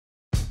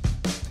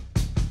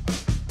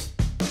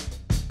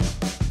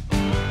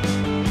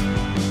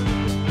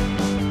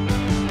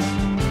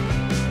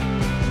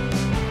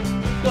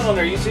on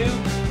there,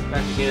 YouTube?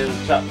 Back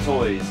again, Chop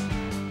Toys.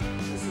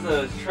 This is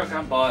a truck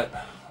I bought,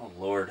 oh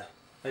Lord,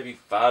 maybe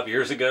 5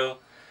 years ago.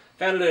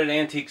 Found it at an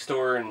antique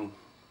store in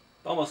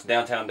almost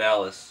downtown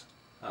Dallas,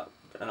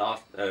 an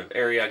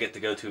area I get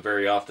to go to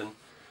very often.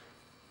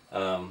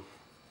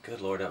 Good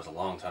Lord, that was a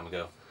long time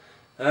ago.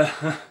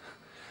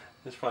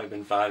 It's probably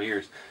been 5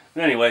 years.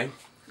 But anyway,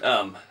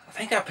 I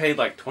think I paid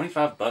like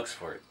 25 bucks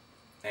for it,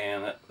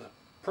 and that's a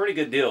pretty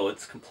good deal.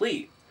 It's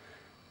complete,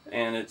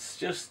 and it's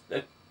just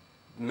a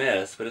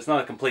mess, but it's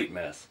not a complete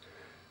mess.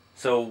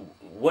 So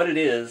what it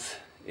is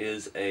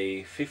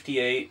a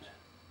 58,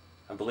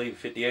 I believe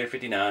 58 or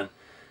 59,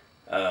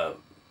 the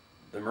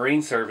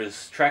Marine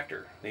Service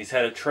tractor. These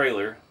had a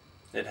trailer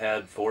that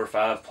had 4 or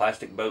 5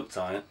 plastic boats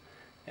on it,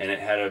 and it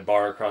had a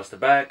bar across the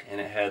back, and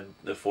it had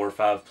the 4 or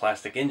 5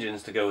 plastic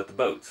engines to go with the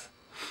boats.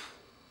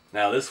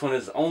 Now this one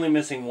is only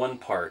missing one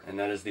part, and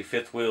that is the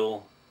 5th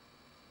wheel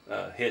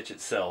hitch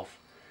itself.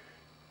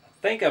 I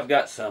think I've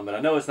got some, but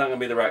I know it's not going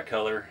to be the right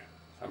color.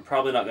 I'm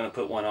probably not going to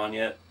put one on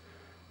yet,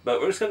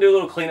 but we're just going to do a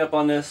little cleanup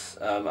on this.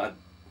 I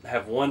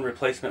have one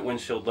replacement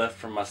windshield left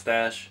from my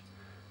stash.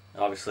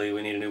 Obviously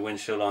we need a new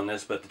windshield on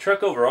this, but the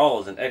truck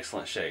overall is in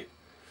excellent shape.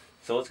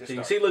 So let's get started.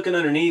 You can see, looking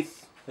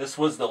underneath, this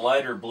was the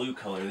lighter blue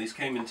color. These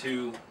came in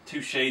two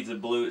shades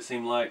of blue, it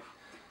seemed like.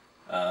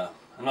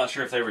 I'm not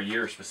sure if they were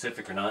year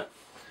specific or not,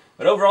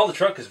 but overall the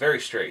truck is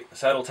very straight. The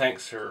saddle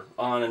tanks are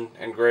on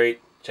and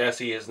great.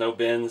 Chassis has no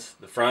bends.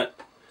 The front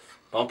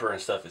bumper and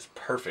stuff is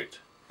perfect.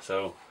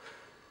 So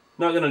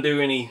not going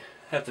to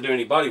have to do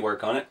any body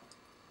work on it,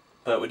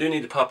 but we do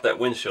need to pop that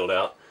windshield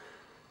out,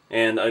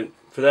 and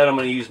for that I'm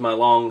going to use my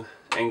long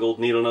angled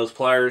needle nose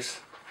pliers.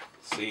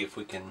 Let's see if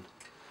we can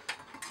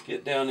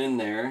get down in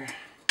there.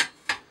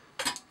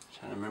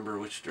 Trying to remember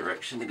which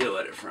direction to go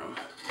at it from.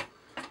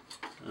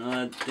 All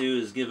I do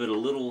is give it a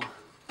little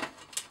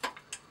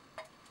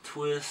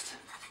twist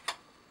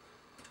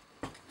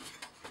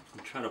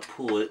and try to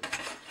pull it.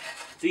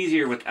 It's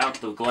easier without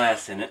the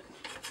glass in it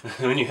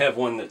when you have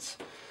one that's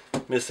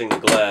missing the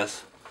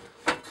glass.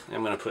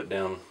 I'm going to put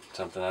down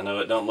something. I know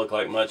it don't look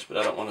like much, but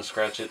I don't want to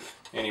scratch it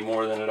any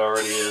more than it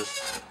already is.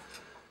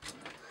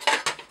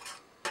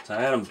 So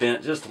I had them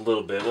bent just a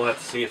little bit. We'll have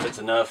to see if it's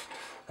enough.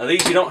 Now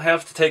these, you don't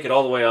have to take it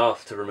all the way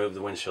off to remove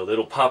the windshield.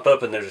 It'll pop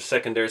up and there's a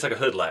secondary, it's like a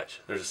hood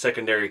latch. There's a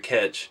secondary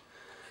catch,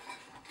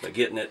 but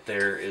getting it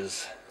there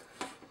is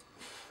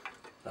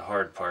the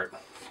hard part.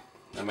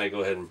 I may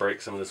go ahead and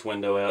break some of this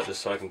window out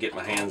just so I can get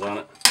my hands on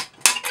it.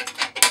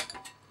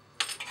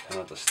 I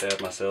don't have to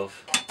stab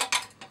myself.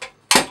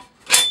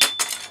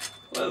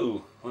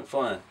 Whoa, went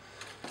flying.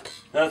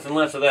 Nothing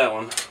left of that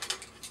one.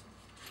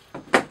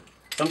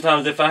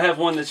 Sometimes if I have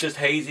one that's just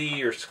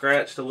hazy or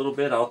scratched a little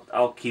bit,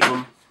 I'll keep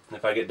them. And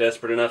if I get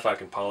desperate enough, I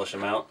can polish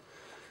them out.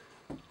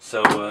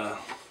 So,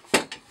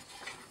 let's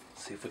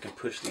see if we can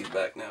push these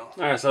back now.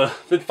 Alright, so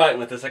I've been fighting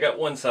with this. I got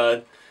one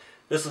side.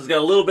 This one's got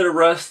a little bit of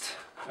rust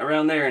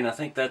around there, and I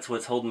think that's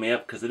what's holding me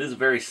up, because it is a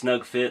very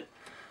snug fit.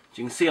 But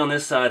you can see on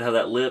this side how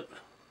that lip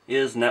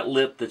is, and that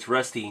lip that's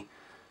rusty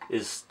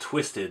is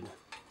twisted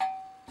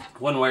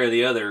one way or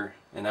the other,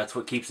 and that's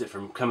what keeps it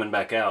from coming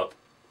back out.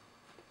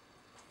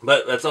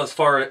 But that's as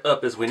far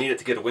up as we need it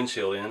to get a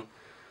windshield in.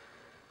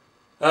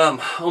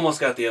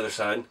 Almost got the other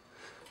side.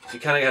 So you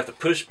kind of have to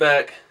push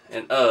back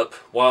and up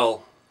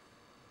while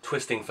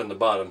twisting from the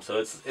bottom, so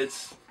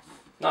it's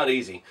not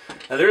easy.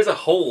 Now there's a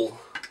hole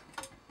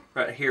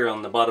right here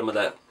on the bottom of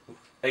that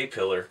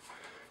A-pillar,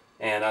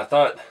 and I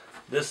thought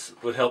this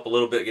would help a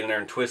little bit, get in there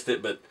and twist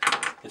it, but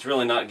it's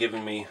really not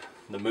giving me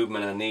the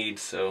movement I need.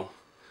 So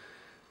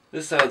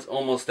this side's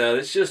almost out.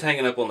 It's just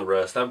hanging up on the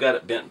rust. I've got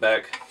it bent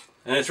back,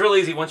 and it's real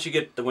easy once you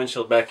get the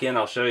windshield back in.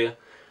 I'll show you.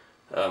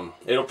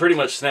 It'll pretty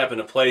much snap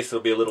into place.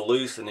 It'll be a little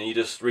loose, and then you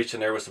just reach in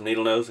there with some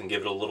needle nose and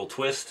give it a little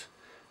twist.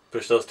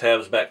 Push those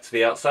tabs back to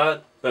the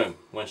outside. Boom,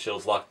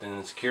 windshield's locked in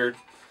and secured.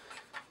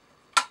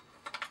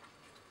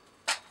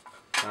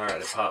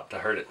 Alright, it popped. I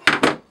heard it.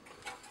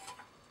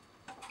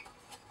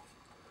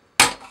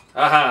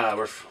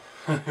 Aha!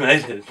 We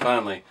made it,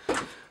 finally.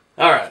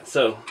 Alright,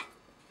 so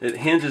it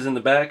hinges in the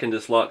back and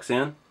just locks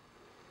in.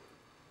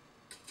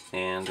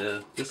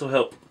 And this will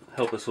help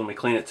us when we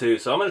clean it too.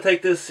 So I'm going to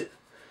take this. Do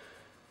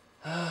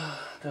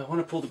I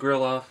want to pull the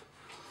grill off?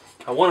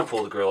 I want to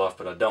pull the grill off,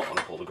 but I don't want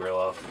to pull the grill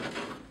off.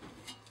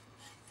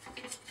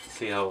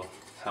 See how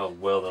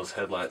well those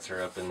headlights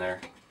are up in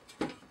there.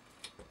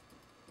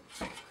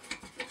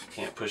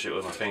 Can't push it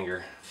with my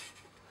finger.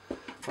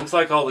 Looks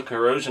like all the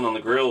corrosion on the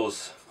grill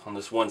is on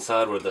this one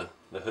side where the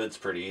hood's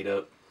pretty eat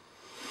up.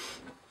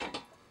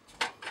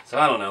 So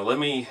I don't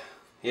know.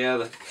 Yeah,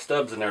 the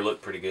stubs in there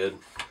look pretty good.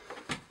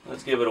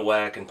 Let's give it a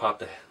whack and pop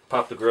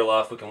the grill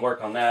off. We can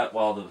work on that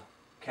while the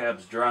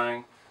cab's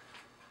drying.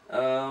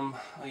 I'll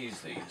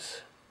use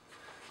these.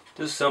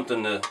 Just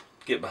something to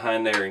get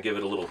behind there and give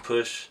it a little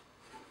push.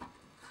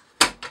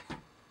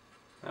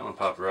 That one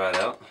popped right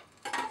out.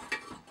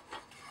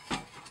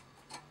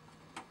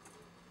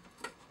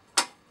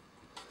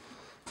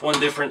 One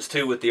difference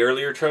too with the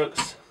earlier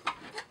trucks,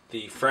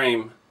 the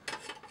frame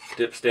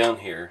dips down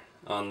here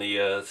on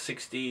the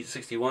 60,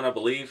 61 I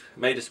believe. It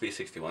may just be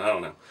 61, I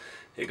don't know.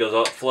 It goes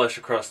all flush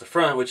across the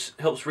front, which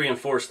helps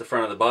reinforce the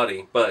front of the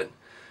body, but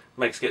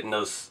makes getting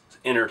those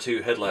inner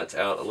two headlights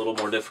out a little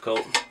more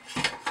difficult.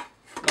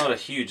 Not a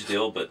huge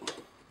deal, but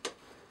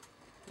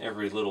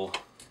every little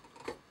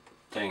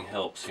thing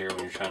helps here when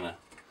you're trying to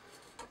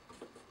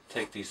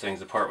take these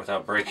things apart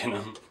without breaking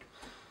them.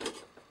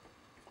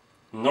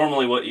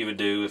 Normally what you would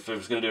do, if I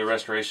was going to do a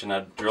restoration,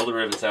 I'd drill the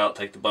rivets out,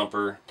 take the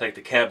bumper, take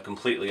the cab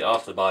completely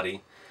off the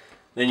body.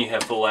 Then you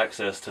have full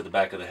access to the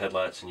back of the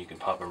headlights and you can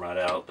pop them right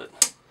out.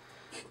 But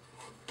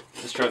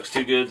this truck's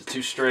too good, it's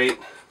too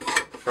straight.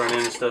 Front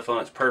end and stuff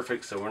on it's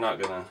perfect, so we're not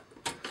gonna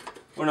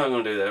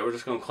do that. We're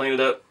just gonna clean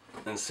it up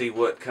and see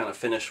what kind of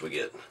finish we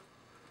get.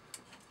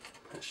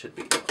 That should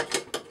be.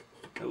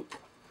 Nope.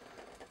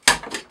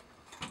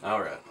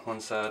 All right,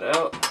 one side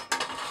out.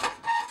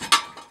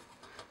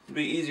 It'd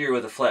be easier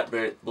with a flat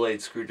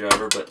blade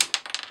screwdriver,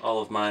 but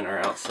all of mine are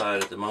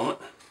outside at the moment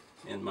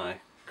in my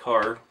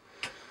car,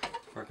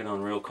 working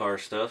on real car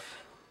stuff.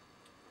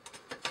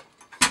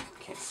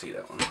 Can't see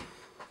that one.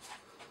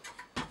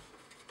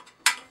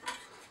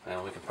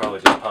 Now we can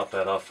probably just pop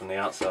that off from the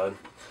outside.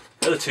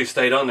 The other two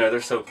stayed on there. They're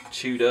so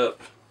chewed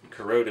up,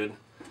 corroded,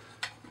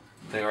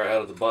 they are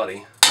out of the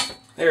body.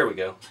 There we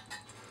go.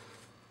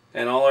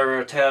 And all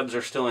our tabs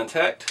are still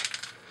intact.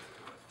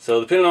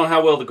 So depending on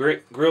how well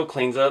the grill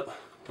cleans up,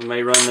 we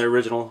may run the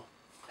original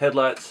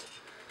headlights.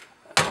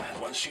 I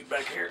had one shoot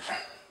back here.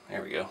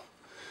 There we go.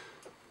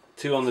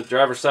 Two on the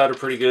driver's side are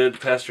pretty good. The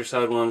passenger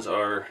side ones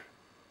are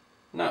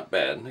not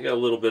bad. They got a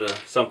little bit of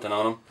something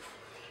on them.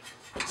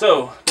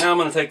 So now I'm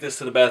going to take this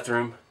to the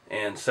bathroom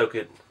and soak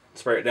it,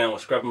 spray it down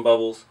with scrubbing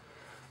bubbles,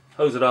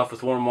 hose it off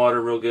with warm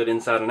water real good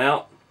inside and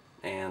out,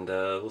 and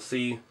we'll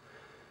see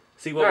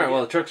what. All right,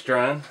 while the truck's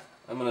drying,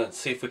 I'm going to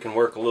see if we can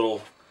work a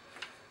little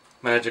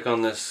magic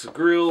on this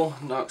grill,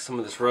 knock some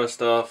of this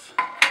rust off.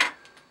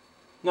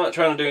 Not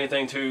trying to do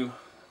anything too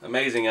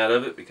amazing out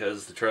of it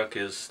because the truck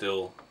is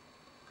still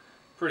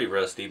pretty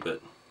rusty,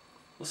 but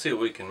we'll see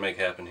what we can make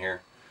happen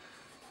here.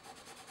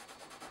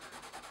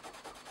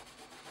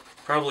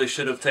 Probably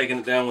should have taken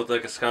it down with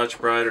like a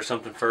Scotch-Brite or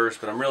something first,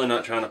 but I'm really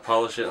not trying to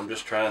polish it. I'm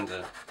just trying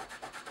to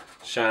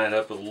shine it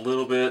up a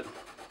little bit.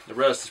 The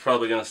rust is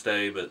probably going to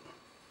stay, but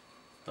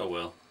oh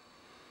well.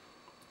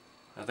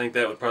 I think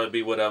that would probably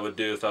be what I would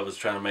do if I was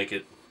trying to make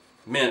it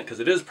mint, because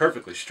it is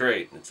perfectly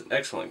straight. It's an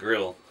excellent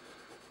grill.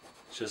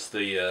 It's just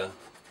the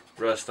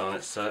rust on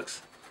it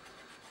sucks.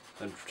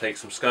 I'd take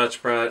some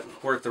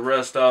Scotch-Brite, work the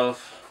rust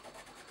off,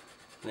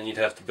 and then you'd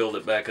have to build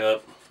it back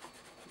up.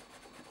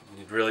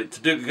 You'd really,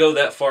 go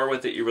that far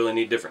with it, you really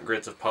need different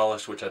grits of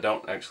polish, which I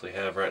don't actually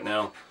have right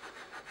now.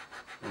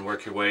 And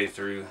work your way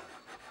through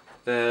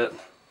that.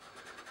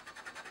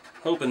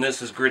 Hoping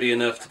this is gritty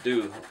enough to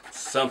do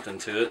something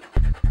to it.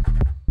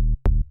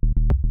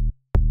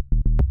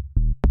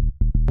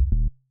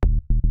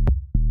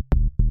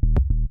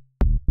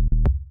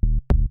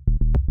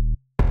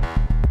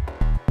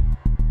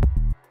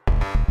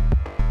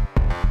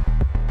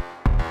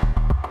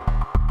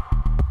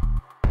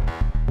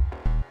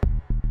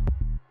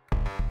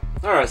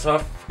 Alright, so I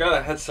forgot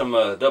I had some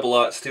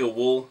double-aught steel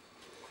wool.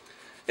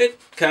 It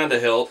kind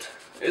of helped.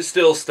 It's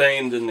still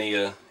stained in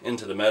the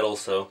into the metal,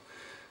 so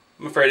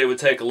I'm afraid it would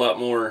take a lot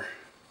more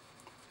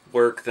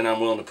work than I'm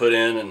willing to put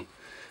in, and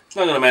it's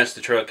not going to match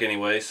the truck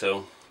anyway,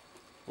 so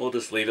we'll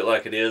just leave it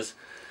like it is.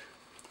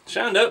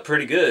 Shined up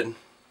pretty good,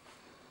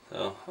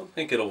 so I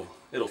think it'll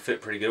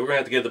fit pretty good. We're going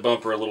to have to give the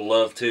bumper a little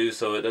love too,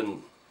 so it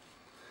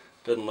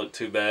doesn't look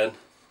too bad.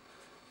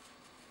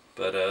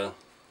 But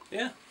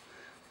yeah.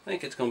 I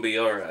think it's going to be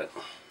alright.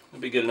 It'll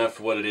be good enough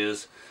for what it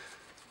is.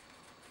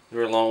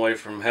 We're a long way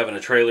from having a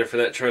trailer for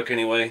that truck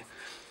anyway.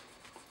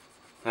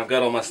 I've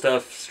got all my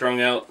stuff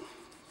strung out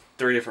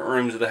 3 different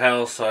rooms of the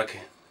house, so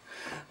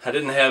I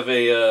didn't have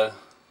a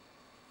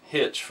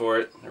hitch for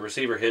it, a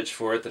receiver hitch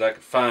for it that I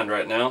could find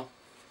right now.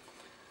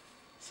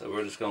 So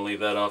we're just going to leave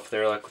that off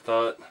there like we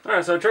thought.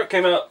 Alright, so the truck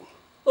came out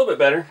a little bit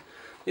better.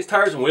 These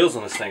tires and wheels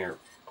on this thing are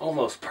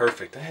almost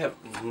perfect. They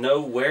have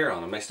no wear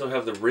on them. They still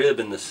have the rib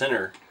in the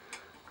center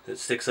that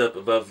sticks up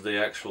above the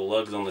actual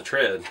lugs on the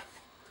tread.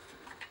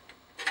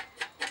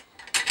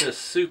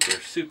 Just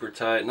super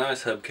tight,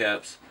 nice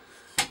hubcaps.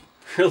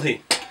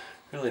 Really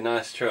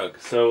nice truck.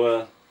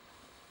 So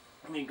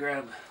let me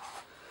grab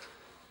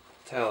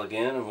the towel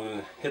again, and we're going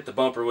to hit the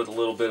bumper with a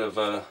little bit of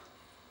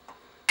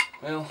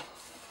well,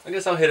 I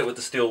guess I'll hit it with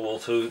the steel wool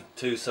too,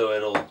 so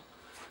it'll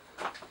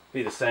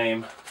be the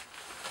same.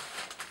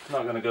 I'm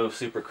not going to go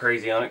super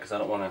crazy on it because I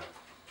don't want to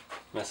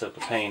mess up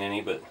the paint any,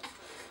 but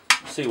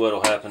see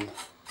what'll happen.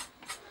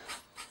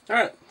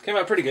 Alright, came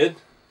out pretty good.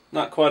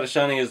 Not quite as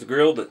shiny as the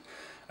grill, but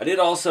I did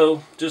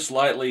also just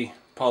lightly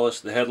polish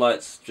the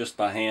headlights just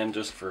by hand,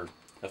 just for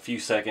a few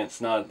seconds.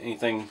 Not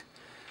anything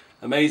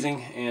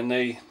amazing, and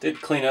they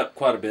did clean up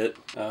quite a bit.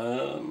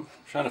 Trying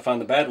to find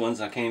the bad ones,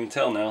 I can't even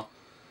tell now.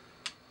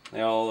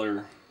 They all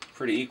are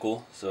pretty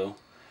equal, so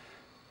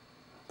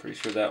pretty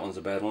sure that one's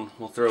a bad one.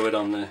 We'll throw it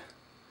on the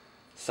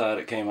side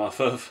it came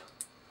off of.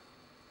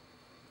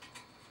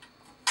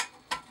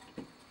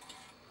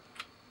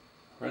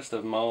 rest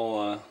of them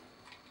all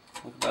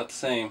look about the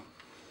same.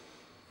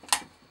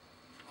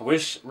 I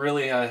wish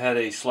really I had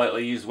a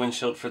slightly used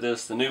windshield for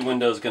this. The new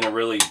window is going to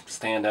really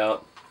stand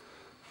out.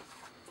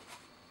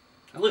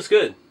 It looks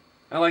good.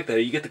 I like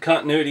that. You get the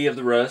continuity of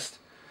the rust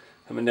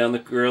coming down the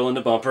grill and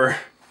the bumper,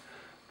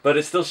 but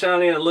it's still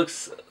shiny and it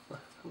looks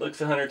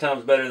 100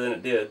 times better than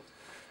it did.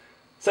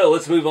 So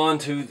let's move on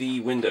to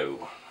the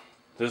window.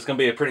 This is going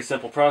to be a pretty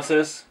simple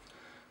process.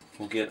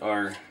 We'll get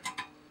our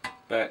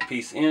back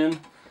piece in,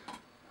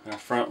 our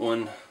front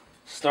one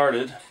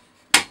started.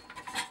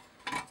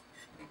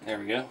 There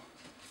we go.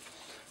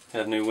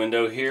 Got a new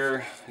window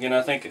here. Again,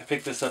 I think I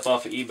picked this up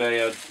off of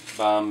eBay. I'd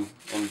buy them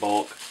in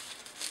bulk.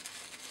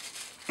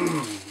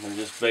 They're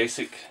just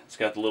basic. It's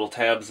got the little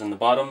tabs in the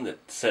bottom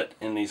that set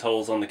in these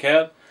holes on the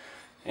cab,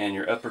 and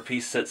your upper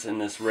piece sits in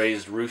this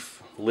raised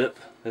roof lip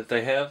that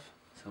they have.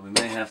 So we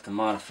may have to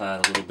modify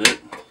it a little bit.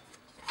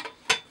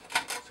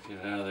 Let's get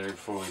it out of there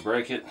before we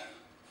break it.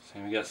 See,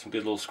 we got some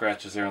good little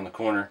scratches there on the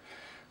corner.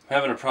 I'm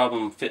having a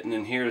problem fitting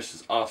in here. This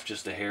is off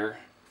just a hair.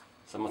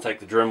 So I'm going to take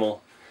the Dremel,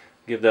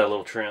 give that a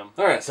little trim.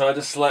 Alright, so I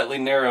just slightly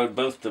narrowed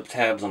both the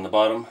tabs on the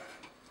bottom.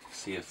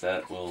 See if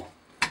that will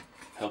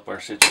help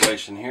our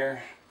situation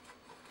here.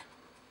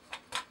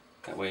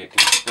 That way it can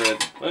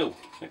spread, whoa,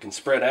 it can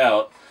spread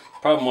out.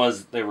 Problem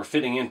was they were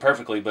fitting in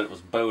perfectly, but it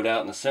was bowed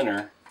out in the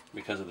center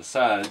because of the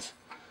sides.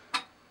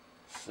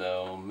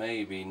 So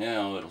maybe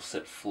now it'll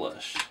sit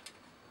flush.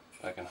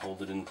 If I can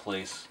hold it in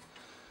place.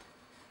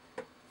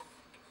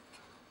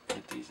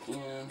 Get these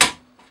in.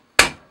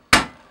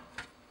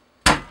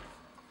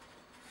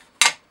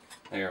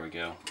 There we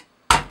go.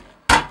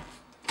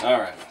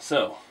 Alright,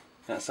 so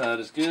that side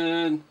is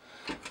good.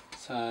 This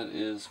side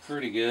is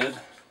pretty good.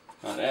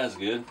 Not as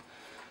good.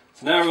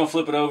 So now we're going to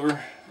flip it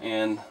over,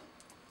 and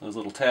those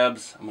little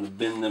tabs, I'm going to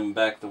bend them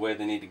back the way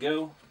they need to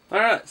go.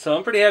 Alright, so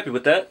I'm pretty happy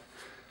with that.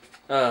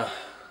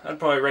 I'd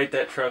probably rate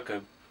that truck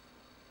a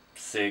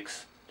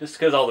 6, just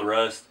because all the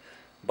rust.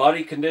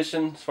 Body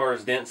condition, as far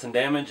as dents and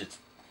damage, it's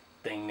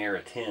dang near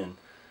a 10.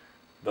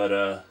 But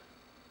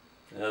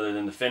other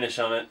than the finish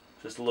on it,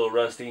 just a little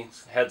rusty.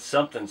 It's had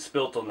something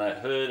spilt on that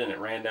hood, and it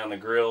ran down the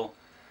grill,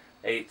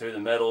 ate through the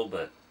metal,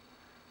 but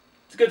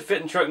it's a good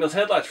fitting truck, and those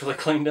headlights really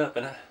cleaned up,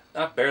 and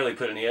I barely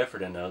put any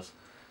effort in those.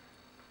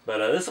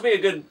 But this will be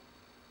a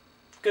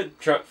good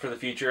truck for the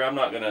future. I'm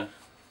not gonna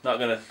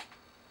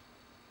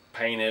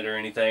paint it or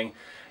anything.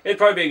 It'd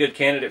probably be a good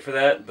candidate for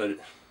that, but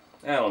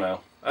I don't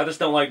know. I just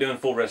don't like doing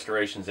full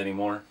restorations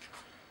anymore.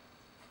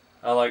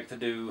 I like to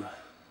do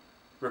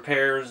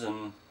repairs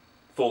and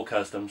full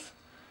customs.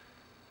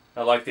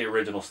 I like the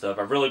original stuff.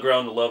 I've really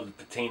grown to love the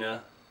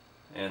patina,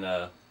 and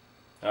I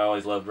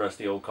always loved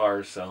rusty old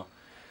cars, so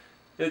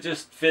it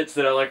just fits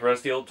that I like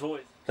rusty old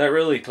toys. That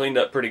really cleaned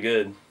up pretty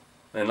good.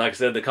 And like I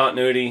said, the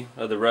continuity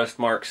of the rust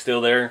mark's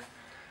still there.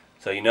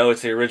 So you know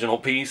it's the original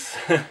piece.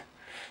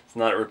 It's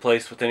not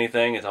replaced with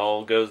anything. It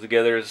all goes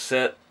together as a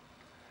set.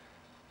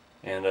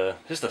 And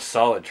just a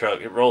solid truck.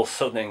 It rolls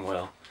so dang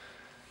well.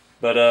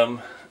 But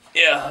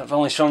yeah, I've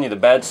only shown you the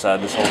bad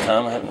side this whole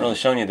time. I haven't really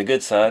shown you the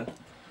good side.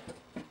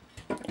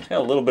 It's got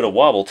a little bit of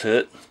wobble to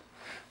it.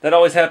 That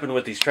always happened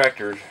with these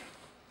tractors,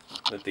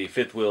 with the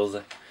fifth wheels.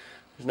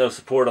 There's no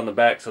support on the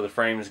back, so the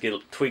frames get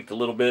tweaked a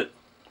little bit.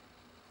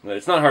 But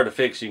it's not hard to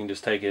fix. You can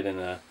just take it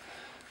and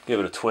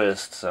give it a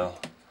twist. So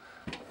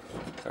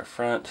that's our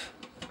front.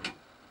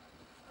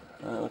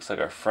 It looks like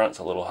our front's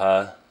a little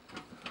high.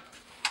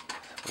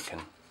 We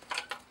can.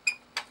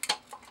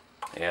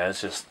 Yeah,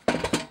 it's just.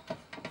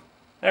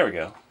 There we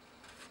go.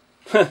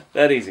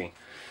 That easy.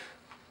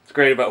 It's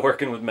great about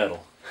working with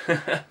metal.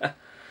 But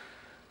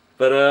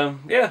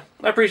yeah,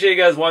 I appreciate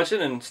you guys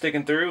watching and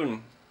sticking through,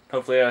 and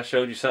hopefully I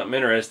showed you something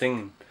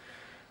interesting.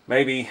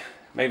 Maybe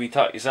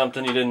taught you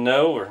something you didn't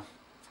know, or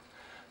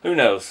who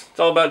knows. It's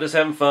all about just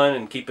having fun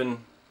and keeping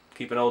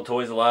old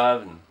toys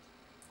alive, and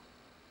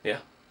yeah,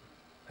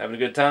 having a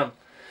good time.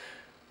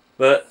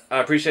 But I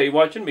appreciate you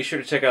watching. Be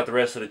sure to check out the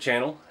rest of the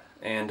channel,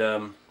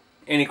 and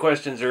any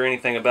questions or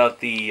anything about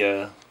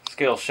the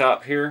scale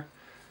shop here,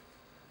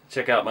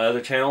 check out my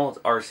other channel. It's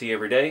RC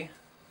Everyday.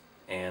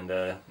 And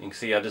you can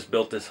see I just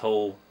built this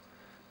whole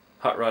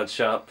hot rod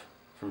shop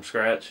from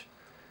scratch.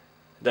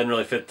 It doesn't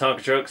really fit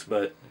Tonka trucks,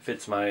 but it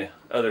fits my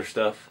other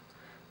stuff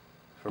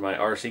for my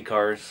RC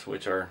cars,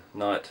 which are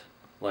not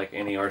like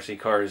any RC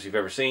cars you've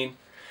ever seen.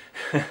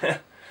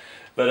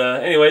 But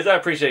anyways, I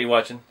appreciate you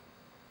watching.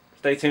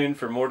 Stay tuned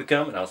for more to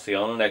come, and I'll see you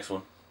on the next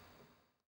one.